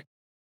father.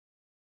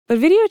 But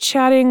video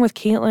chatting with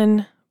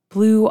Caitlin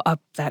blew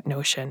up that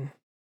notion.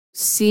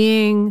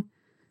 Seeing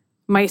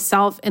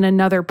myself in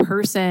another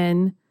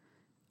person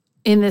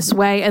in this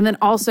way, and then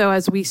also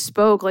as we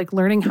spoke, like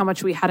learning how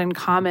much we had in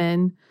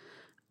common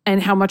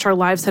and how much our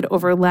lives had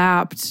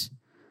overlapped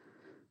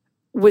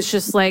was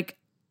just like,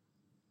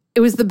 it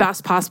was the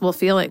best possible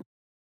feeling.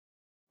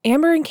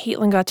 Amber and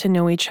Caitlin got to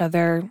know each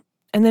other,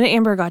 and then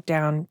Amber got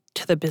down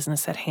to the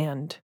business at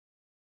hand.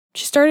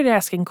 She started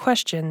asking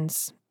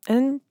questions,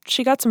 and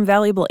she got some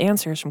valuable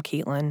answers from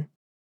Caitlin.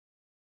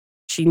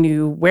 She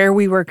knew where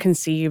we were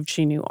conceived.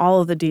 She knew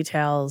all of the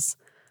details.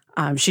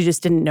 She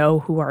just didn't know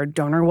who our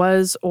donor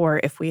was or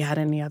if we had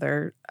any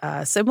other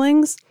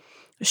siblings.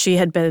 She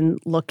had been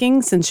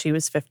looking since she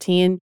was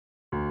 15.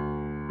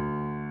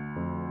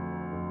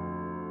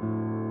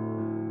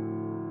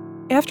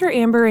 After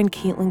Amber and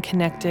Caitlin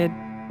connected,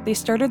 they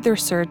started their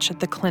search at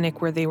the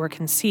clinic where they were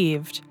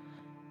conceived.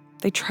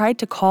 They tried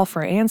to call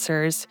for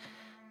answers,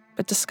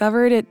 but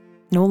discovered it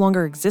no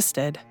longer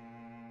existed.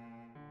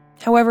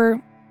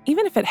 However,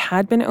 even if it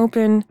had been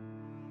open,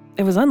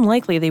 it was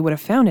unlikely they would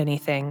have found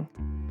anything.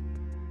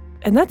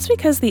 And that's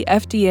because the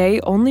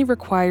FDA only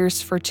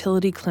requires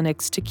fertility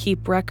clinics to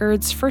keep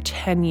records for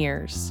 10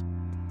 years,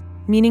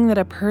 meaning that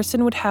a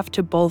person would have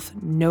to both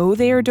know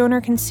they are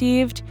donor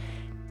conceived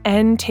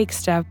and take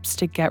steps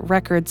to get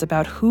records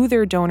about who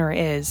their donor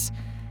is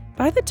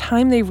by the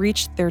time they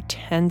reach their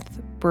 10th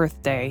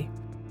birthday.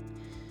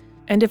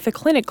 And if the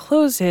clinic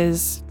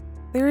closes,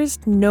 there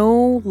is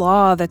no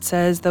law that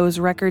says those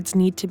records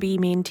need to be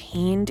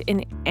maintained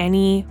in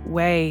any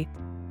way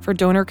for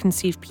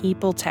donor-conceived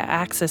people to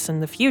access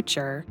in the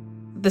future.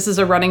 This is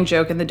a running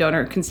joke in the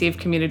donor-conceived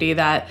community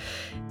that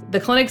the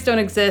clinics don't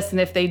exist, and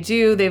if they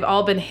do, they've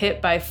all been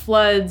hit by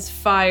floods,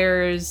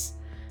 fires,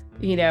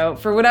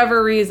 for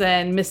whatever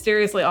reason,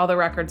 mysteriously all the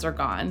records are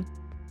gone.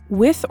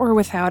 With or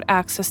without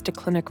access to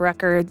clinic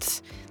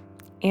records,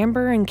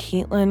 Amber and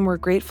Caitlin were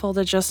grateful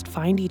to just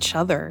find each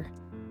other.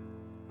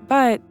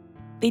 But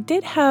they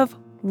did have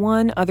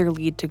one other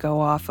lead to go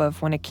off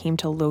of when it came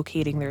to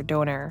locating their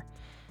donor.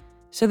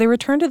 So they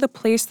returned to the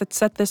place that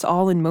set this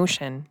all in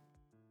motion,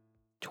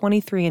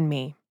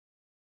 23andMe.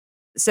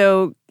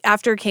 So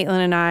after Caitlin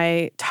and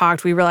I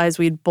talked, we realized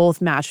we'd both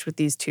matched with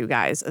these two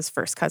guys as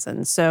first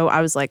cousins. So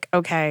I was like,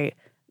 okay,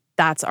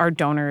 that's our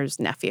donor's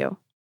nephew.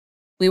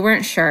 We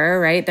weren't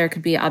sure, right? There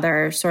could be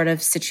other sort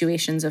of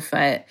situations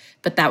afoot,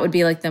 but that would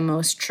be like the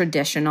most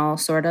traditional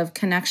sort of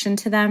connection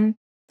to them.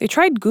 They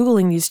tried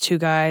Googling these two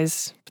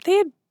guys, but they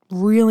had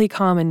really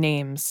common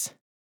names.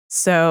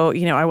 So,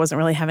 I wasn't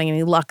really having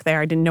any luck there.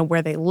 I didn't know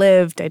where they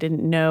lived. I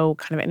didn't know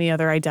kind of any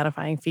other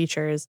identifying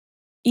features.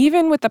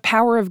 Even with the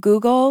power of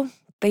Google,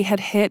 they had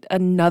hit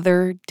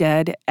another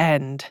dead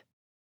end.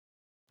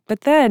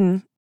 But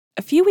then,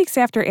 a few weeks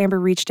after Amber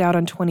reached out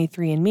on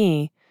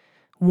 23andMe,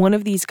 one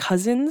of these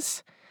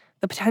cousins,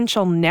 the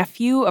potential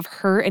nephew of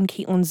her and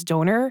Caitlin's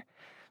donor,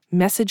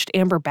 messaged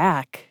Amber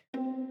back.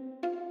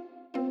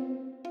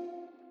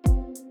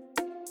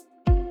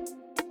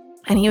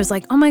 And he was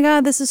like, oh my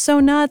God, this is so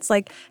nuts.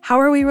 Like, how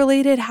are we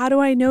related? How do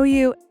I know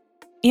you?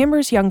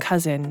 Amber's young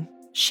cousin,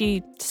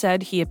 she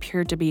said he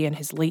appeared to be in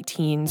his late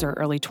teens or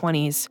early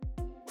 20s,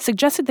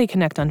 suggested they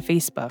connect on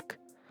Facebook.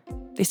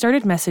 They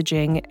started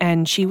messaging,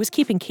 and she was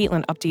keeping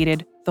Caitlin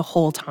updated the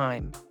whole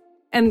time.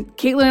 And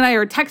Caitlin and I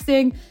are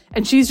texting,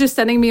 and she's just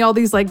sending me all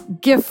these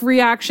like GIF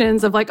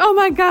reactions of like, oh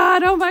my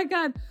God.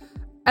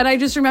 And I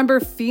just remember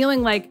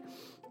feeling like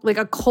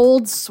a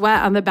cold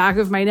sweat on the back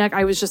of my neck.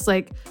 I was just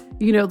like,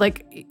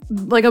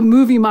 like a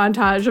movie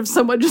montage of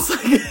someone just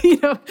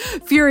like,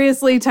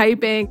 furiously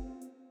typing.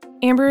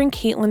 Amber and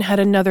Caitlin had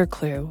another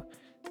clue,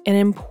 an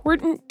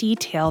important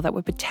detail that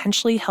would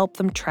potentially help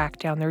them track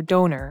down their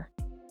donor.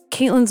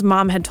 Caitlin's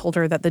mom had told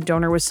her that the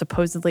donor was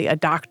supposedly a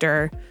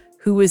doctor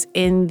who was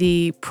in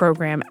the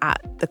program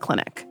at the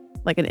clinic,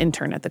 like an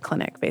intern at the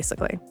clinic,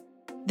 basically.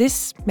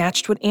 This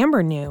matched what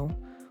Amber knew.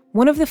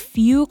 One of the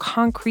few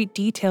concrete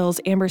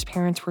details Amber's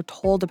parents were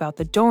told about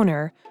the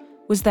donor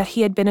was that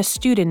he had been a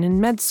student in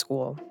med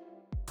school.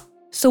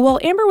 So while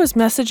Amber was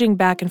messaging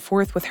back and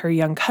forth with her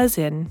young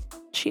cousin,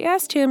 she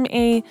asked him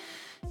a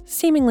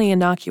seemingly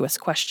innocuous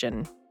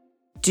question.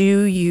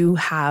 Do you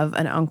have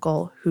an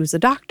uncle who's a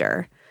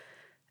doctor?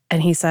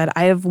 And he said,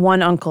 I have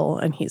one uncle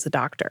and he's a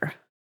doctor.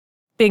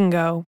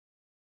 Bingo.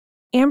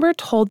 Amber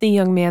told the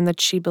young man that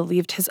she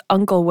believed his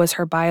uncle was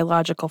her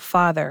biological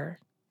father.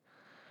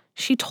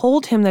 She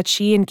told him that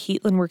she and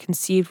Caitlin were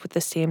conceived with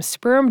the same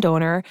sperm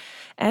donor,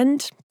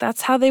 and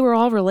that's how they were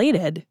all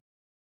related.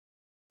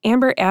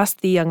 Amber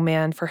asked the young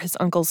man for his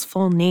uncle's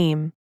full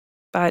name,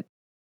 but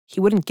he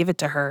wouldn't give it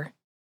to her.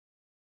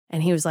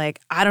 And he was like,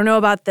 I don't know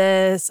about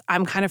this.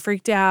 I'm kind of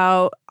freaked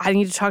out. I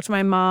need to talk to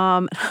my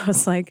mom. And I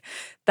was like,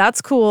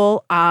 that's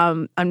cool.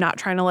 I'm not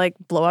trying to like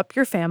blow up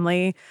your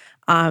family.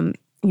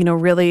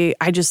 Really,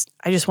 I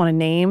just want a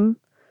name,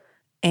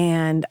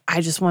 and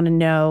I just want to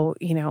know,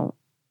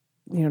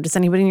 does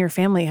anybody in your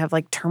family have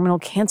like terminal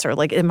cancer?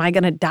 Like, am I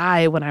going to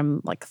die when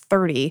I'm like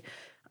 30?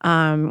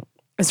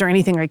 Is there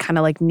anything I kind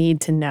of like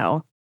need to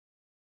know?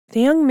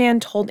 The young man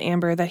told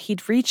Amber that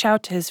he'd reach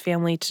out to his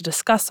family to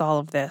discuss all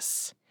of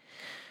this.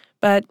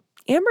 But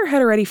Amber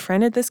had already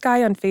friended this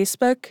guy on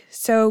Facebook,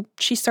 so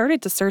she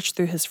started to search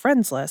through his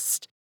friends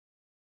list.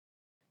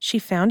 She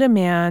found a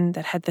man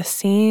that had the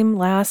same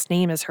last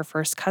name as her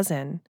first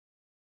cousin.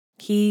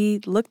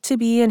 He looked to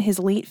be in his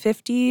late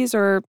 50s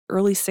or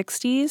early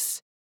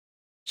 60s.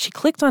 She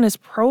clicked on his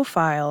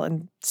profile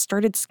and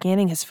started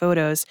scanning his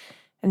photos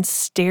and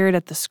stared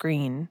at the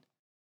screen.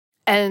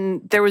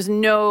 And there was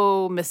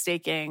no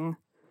mistaking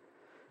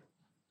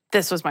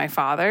this was my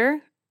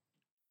father.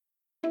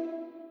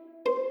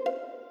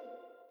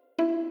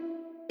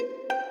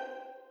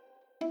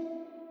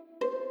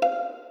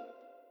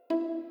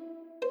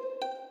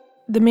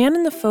 The man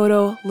in the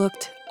photo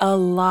looked a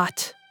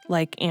lot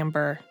like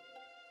Amber.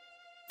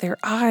 Their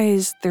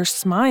eyes, their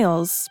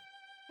smiles,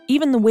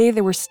 even the way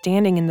they were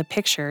standing in the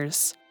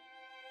pictures.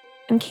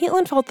 And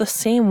Caitlin felt the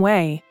same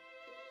way.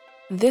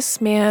 This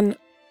man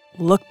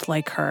looked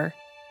like her.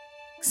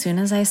 As soon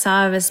as I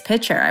saw his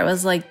picture, I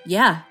was like,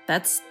 yeah,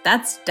 that's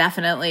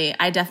definitely,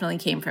 I definitely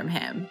came from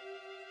him.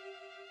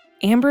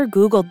 Amber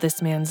Googled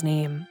this man's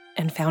name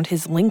and found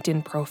his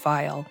LinkedIn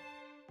profile.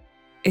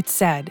 It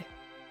said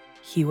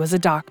he was a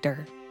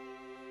doctor.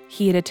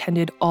 He had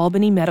attended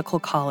Albany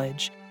Medical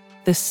College,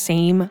 the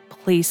same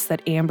place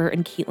that Amber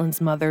and Caitlin's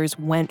mothers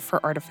went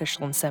for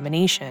artificial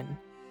insemination.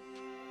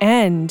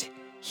 And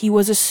he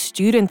was a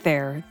student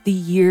there the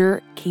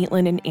year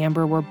Caitlin and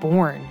Amber were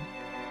born.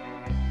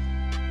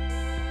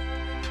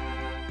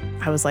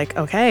 I was like,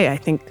 okay, I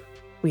think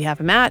we have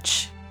a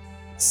match.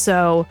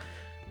 So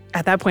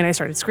at that point, I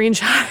started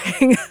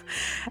screenshotting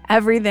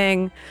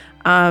everything.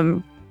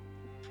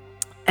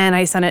 And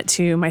I sent it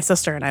to my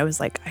sister, and I was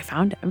like, I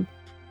found him.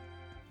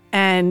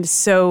 And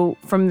so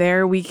from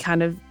there, we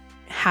kind of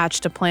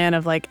hatched a plan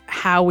of like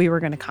how we were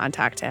going to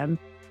contact him.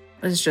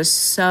 It was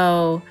just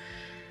so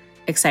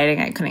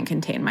exciting, I couldn't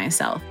contain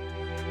myself.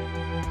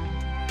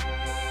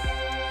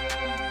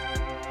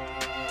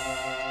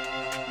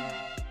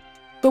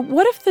 But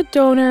what if the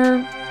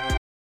donor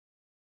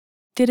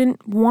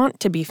didn't want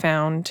to be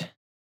found?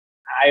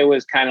 I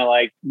was kind of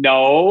like,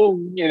 no,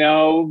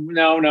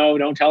 no,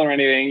 don't tell her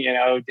anything,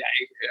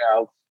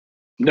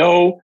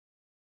 no.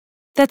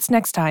 That's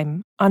next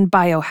time on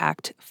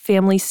BioHacked,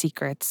 Family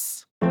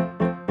Secrets.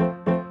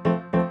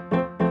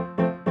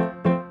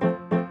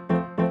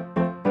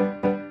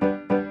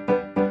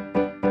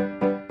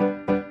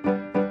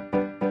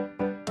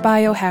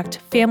 BioHacked,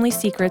 Family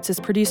Secrets is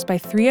produced by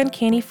 3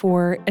 Uncanny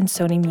 4 and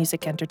Sony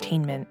Music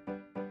Entertainment.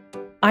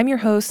 I'm your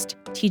host,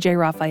 TJ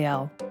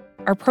Raphael.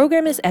 Our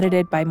program is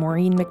edited by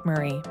Maureen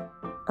McMurray.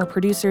 Our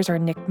producers are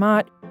Nick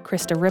Mott,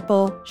 Krista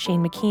Ripple,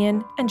 Shane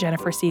McKeon, and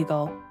Jennifer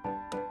Siegel.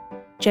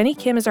 Jenny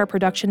Kim is our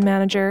production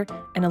manager,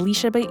 and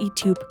Alicia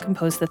Baitup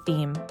composed the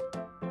theme.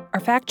 Our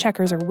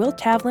fact-checkers are Will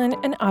Tavlin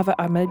and Ava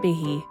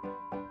Ahmed-Behi.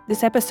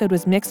 This episode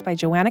was mixed by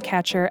Joanna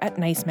Catcher at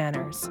Nice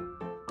Manners.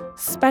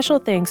 Special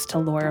thanks to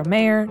Laura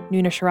Mayer,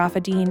 Nuna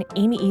Sharafuddin,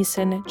 Amy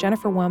Eason,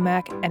 Jennifer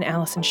Womack, and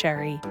Allison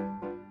Sherry.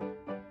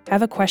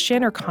 Have a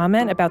question or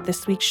comment about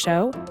this week's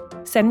show?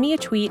 Send me a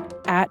tweet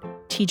at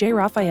TJ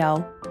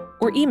Raphael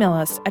or email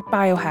us at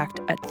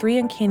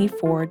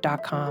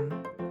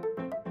biohacked@3uncanny4.com.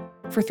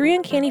 For 3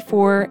 Uncanny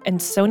 4 and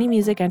Sony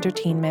Music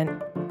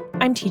Entertainment,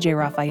 I'm TJ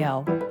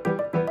Raphael.